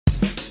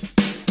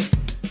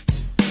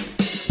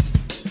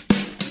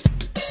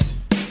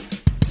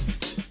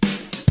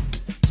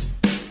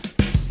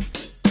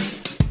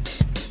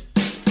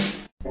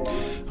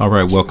All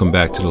right, welcome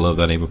back to the Love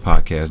Thy Neighbor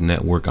Podcast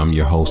Network. I'm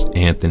your host,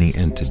 Anthony,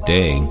 and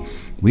today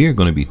we are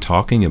going to be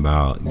talking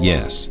about,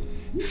 yes,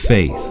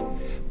 faith.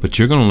 But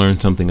you're going to learn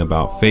something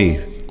about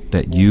faith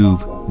that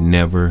you've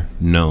never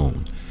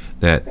known,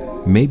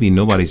 that maybe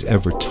nobody's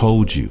ever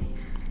told you,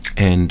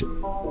 and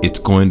it's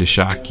going to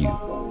shock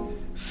you.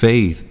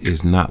 Faith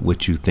is not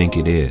what you think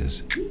it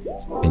is,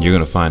 and you're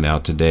going to find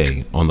out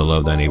today on the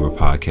Love Thy Neighbor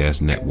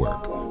Podcast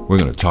Network. We're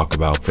going to talk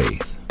about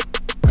faith.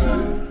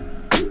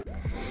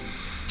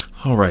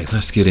 All right,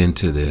 let's get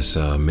into this.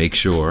 Make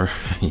sure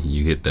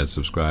you hit that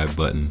subscribe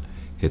button,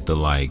 hit the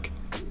like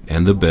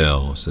and the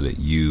bell so that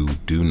you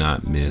do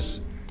not miss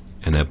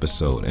an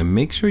episode. And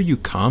make sure you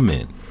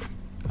comment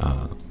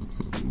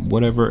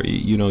whatever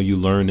you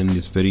learn in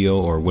this video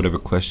or whatever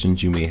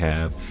questions you may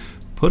have.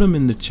 Put them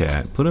in the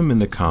chat, put them in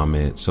the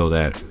comment so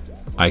that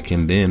I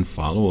can then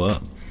follow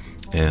up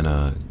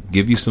and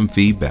give you some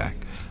feedback.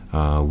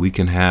 We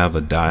can have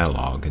a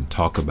dialogue and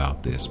talk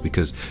about this,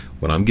 because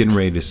what I'm getting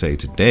ready to say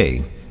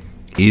today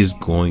is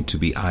going to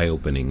be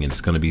eye-opening, and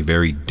it's going to be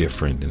very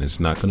different, and it's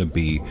not going to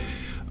be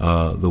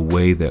the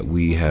way that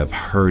we have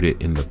heard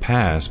it in the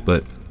past,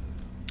 but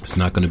it's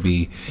not going to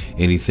be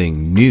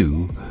anything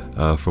new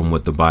from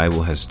what the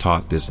Bible has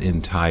taught this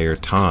entire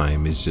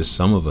time. It's just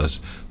some of us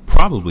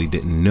probably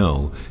didn't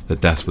know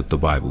that that's what the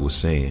Bible was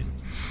saying.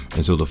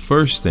 And so the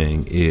first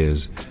thing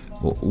is,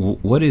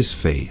 what is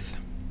faith?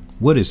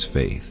 What is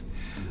faith?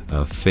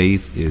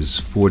 Faith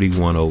is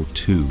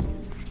 4102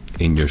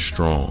 in your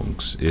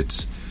Strongs.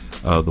 It's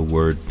the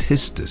word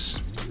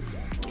pistis,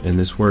 and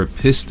this word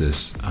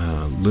pistis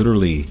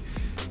literally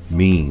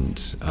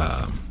means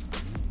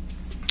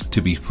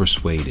to be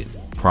persuaded,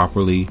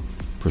 properly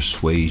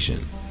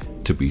persuasion,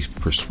 to be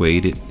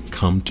persuaded,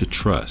 come to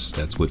trust.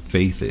 That's what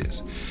faith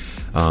is.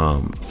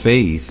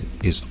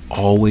 Faith is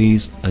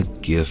always a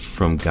gift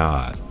from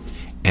God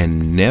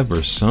and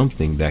never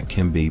something that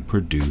can be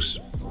produced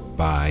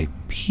by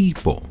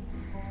people.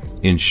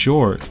 In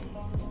short,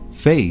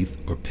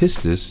 faith, or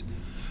pistis,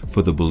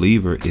 for the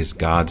believer is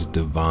God's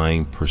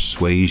divine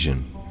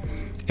persuasion,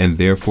 and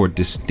therefore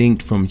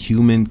distinct from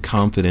human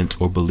confidence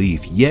or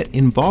belief, yet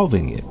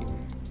involving it.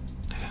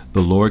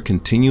 The Lord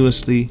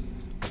continuously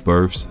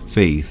births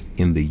faith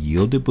in the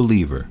yielded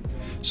believer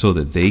so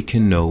that they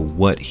can know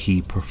what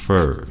he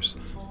prefers,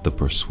 the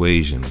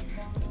persuasion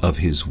of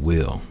his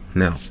will.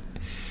 Now,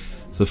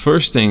 the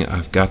first thing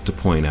I've got to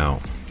point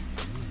out,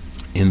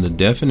 in the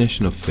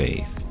definition of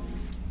faith,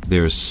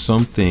 there's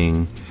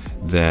something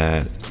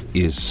that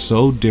is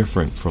so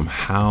different from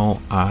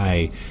how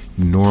I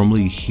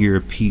normally hear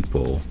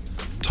people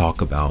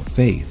talk about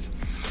faith.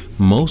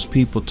 Most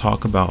people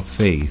talk about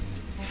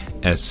faith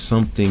as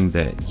something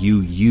that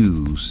you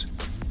use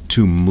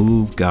to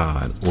move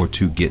God or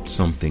to get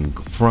something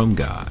from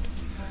God.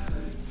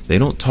 They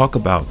don't talk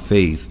about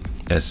faith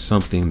as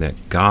something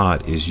that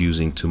God is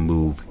using to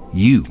move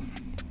you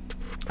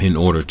in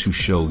order to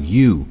show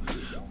you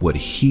what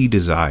he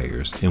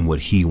desires and what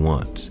he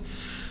wants.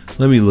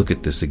 Let me look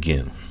at this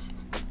again.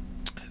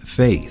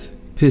 Faith,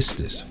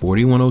 pistis,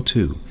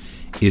 4102,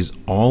 is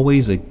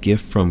always a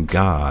gift from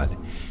God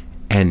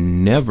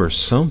and never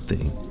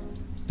something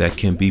that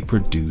can be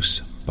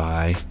produced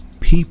by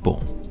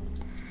people.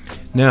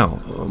 Now,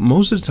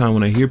 most of the time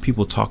when I hear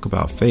people talk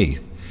about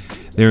faith,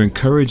 they're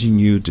encouraging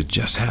you to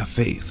just have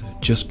faith,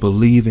 just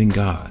believe in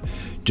God,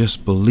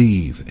 just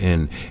believe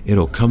and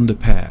it'll come to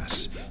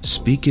pass.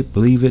 Speak it,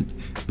 believe it,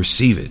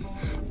 receive it.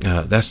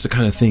 That's the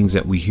kind of things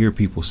that we hear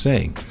people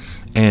saying.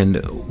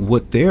 And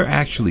what they're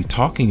actually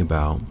talking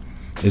about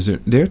is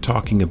they're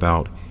talking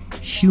about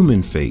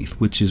human faith,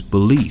 which is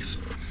belief.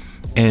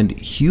 And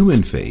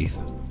human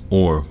faith,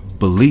 or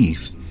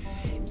belief,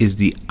 is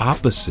the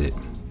opposite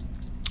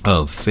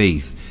of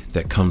faith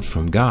that comes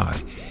from God.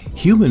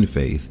 Human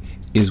faith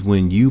is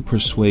when you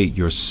persuade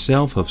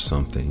yourself of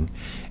something,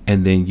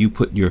 and then you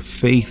put your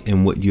faith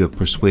in what you have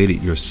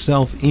persuaded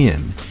yourself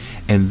in,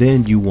 and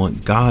then you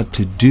want God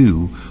to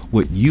do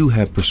what you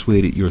have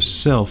persuaded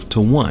yourself to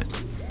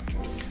want.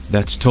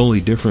 That's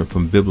totally different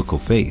from biblical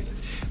faith.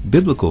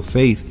 Biblical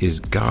faith is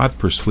God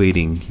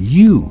persuading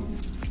you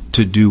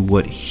to do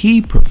what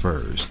he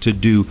prefers, to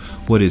do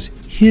what is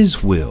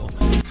his will.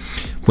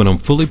 When I'm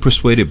fully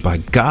persuaded by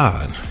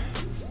God,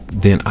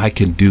 then I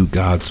can do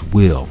God's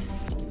will.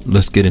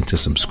 Let's get into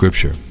some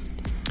scripture.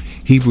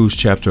 Hebrews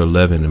chapter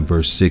 11 and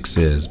verse 6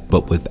 says,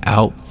 "But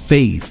without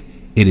faith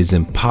it is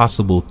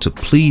impossible to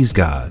please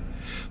God.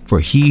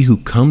 For he who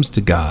comes to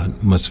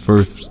God must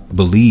first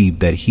believe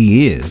that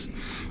he is,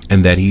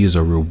 and that he is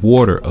a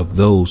rewarder of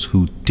those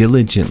who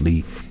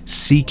diligently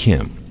seek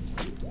him."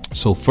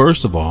 So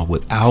first of all,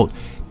 without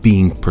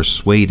being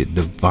persuaded,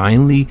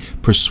 divinely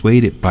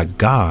persuaded by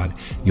God,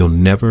 you'll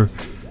never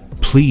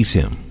please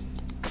him.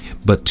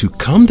 But to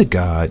come to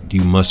God,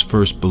 you must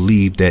first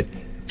believe that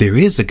there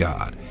is a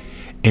God,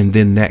 and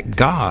then that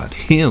God,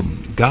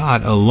 him,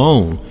 God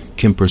alone,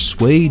 can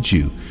persuade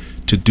you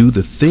to do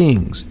the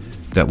things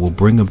that will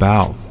bring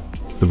about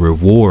the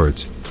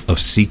rewards of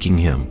seeking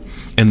him.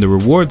 And the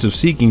rewards of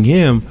seeking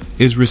him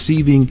is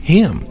receiving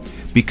him,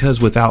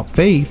 because without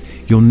faith,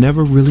 you'll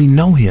never really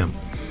know him.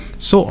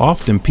 So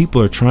often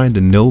people are trying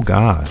to know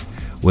God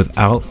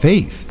without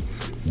faith.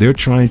 They're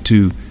trying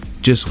to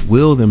just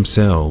will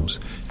themselves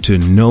to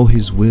know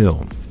his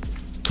will.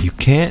 You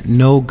can't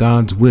know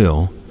God's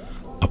will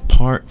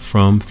apart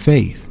from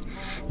faith.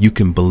 You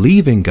can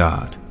believe in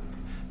God.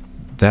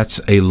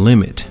 That's a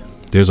limit.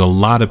 There's a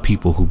lot of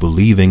people who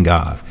believe in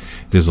God.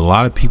 There's a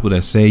lot of people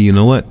that say, you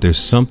know what, there's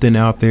something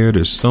out there.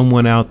 There's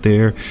someone out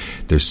there.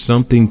 There's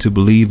something to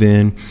believe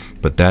in,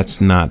 but that's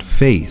not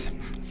faith.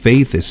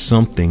 Faith is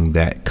something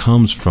that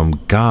comes from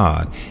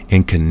God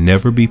and can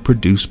never be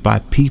produced by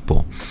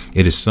people.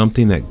 It is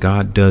something that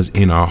God does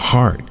in our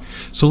heart.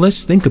 So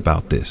let's think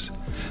about this.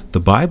 The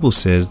Bible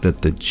says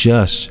that the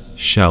just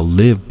shall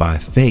live by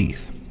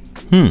faith.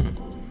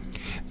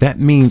 That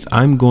means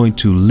I'm going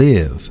to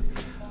live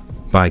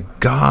by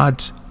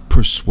God's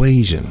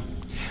persuasion.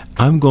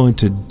 I'm going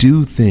to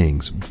do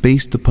things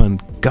based upon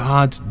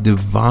God's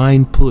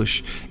divine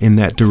push in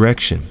that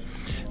direction.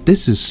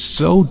 This is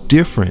so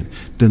different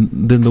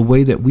than the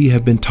way that we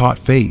have been taught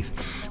faith.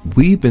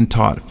 We've been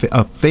taught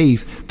a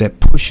faith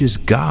that pushes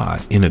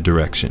God in a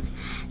direction,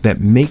 that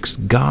makes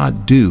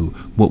God do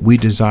what we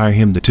desire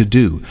him to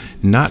do,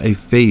 not a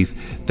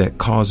faith that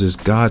causes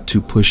God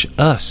to push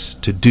us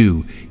to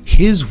do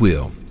his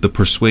will, the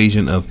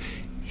persuasion of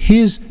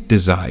his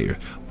desire,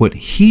 what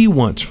he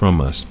wants from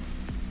us.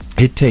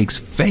 It takes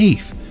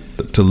faith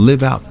to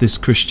live out this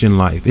Christian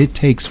life. It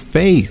takes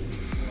faith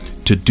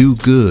to do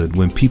good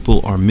when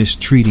people are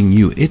mistreating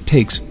you. It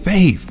takes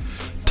faith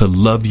to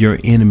love your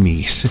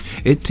enemies.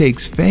 It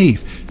takes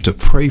faith to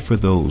pray for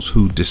those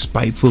who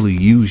despitefully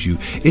use you.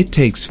 It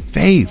takes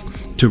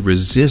faith to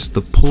resist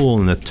the pull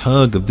and the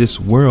tug of this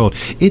world.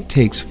 It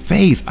takes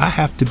faith. I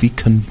have to be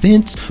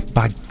convinced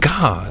by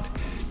God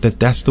that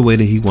that's the way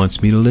that he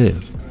wants me to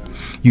live.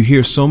 You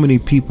hear so many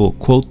people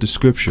quote the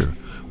scripture,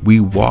 we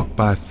walk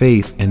by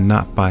faith and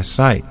not by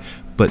sight,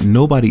 but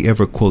nobody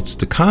ever quotes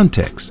the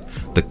context.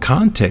 The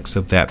context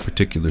of that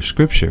particular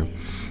scripture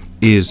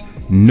is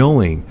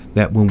knowing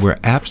that when we're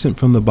absent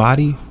from the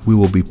body, we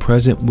will be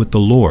present with the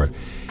Lord.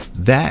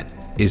 That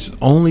is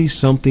only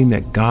something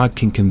that God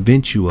can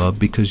convince you of,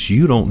 because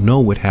you don't know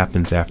what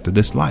happens after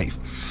this life.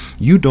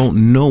 You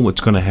don't know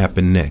what's going to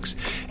happen next.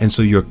 And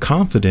so your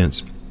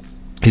confidence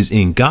is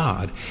in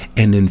God,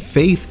 and then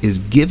faith is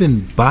given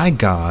by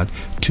God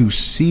to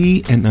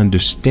see and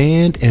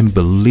understand and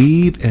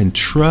believe and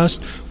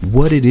trust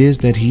what it is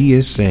that he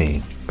is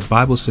saying. The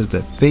Bible says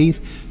that faith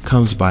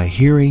comes by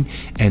hearing,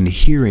 and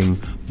hearing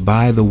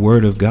by the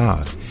word of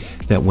God.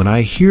 That when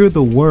I hear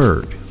the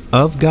word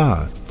of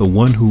God, the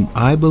one whom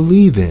I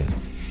believe in,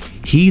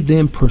 he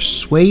then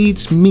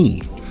persuades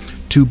me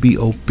to be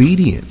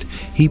obedient.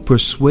 He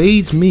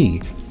persuades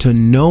me to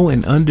know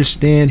and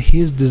understand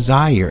his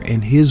desire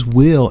and his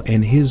will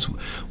and his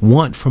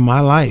want for my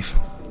life.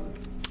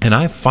 And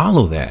I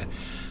follow that.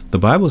 The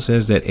Bible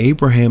says that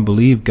Abraham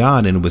believed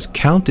God and it was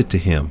counted to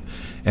him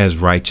as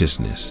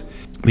righteousness.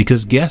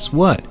 Because guess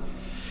what?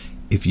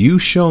 If you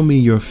show me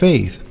your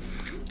faith,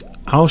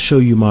 I'll show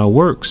you my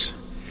works,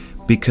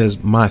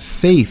 because my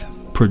faith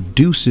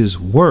produces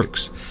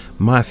works.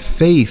 My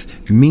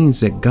faith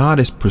means that God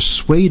has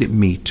persuaded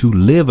me to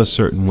live a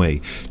certain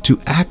way, to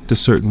act a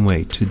certain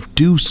way, to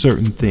do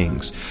certain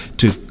things,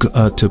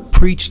 to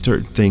preach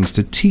certain things,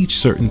 to teach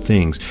certain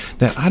things.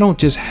 That I don't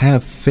just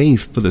have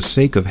faith for the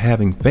sake of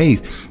having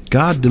faith.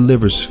 God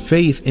delivers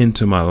faith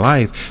into my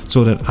life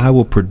so that I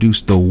will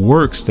produce the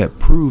works that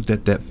prove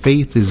that that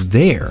faith is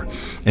there.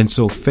 And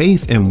so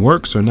faith and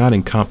works are not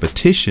in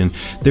competition.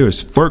 There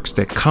is works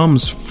that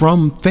comes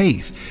from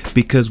faith,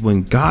 because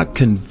when God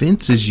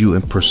convinces you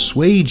and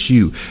persuades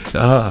you,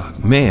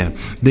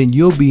 then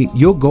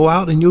you'll go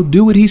out and you'll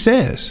do what he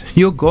says.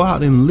 You'll go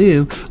out and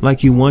live like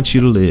he wants you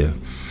to live.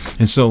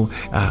 And so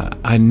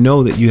I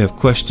know that you have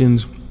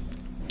questions.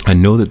 I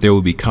know that there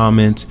will be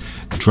comments.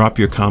 Drop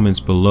your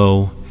comments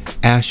below.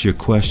 Ask your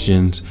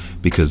questions,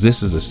 because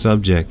this is a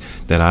subject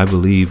that I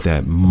believe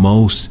that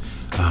most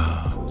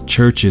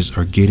churches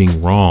are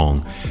getting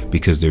wrong,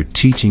 because they're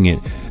teaching it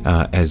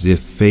as if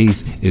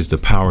faith is the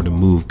power to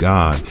move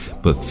God,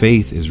 but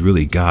faith is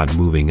really God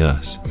moving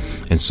us.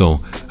 And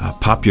so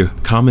pop your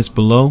comments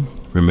below.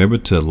 Remember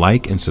to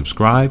like and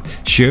subscribe.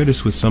 Share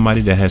this with somebody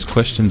that has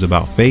questions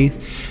about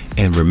faith.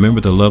 And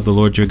remember to love the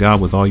Lord your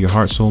God with all your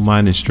heart, soul,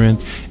 mind, and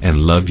strength,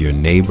 and love your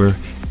neighbor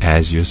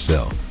as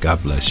yourself.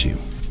 God bless you.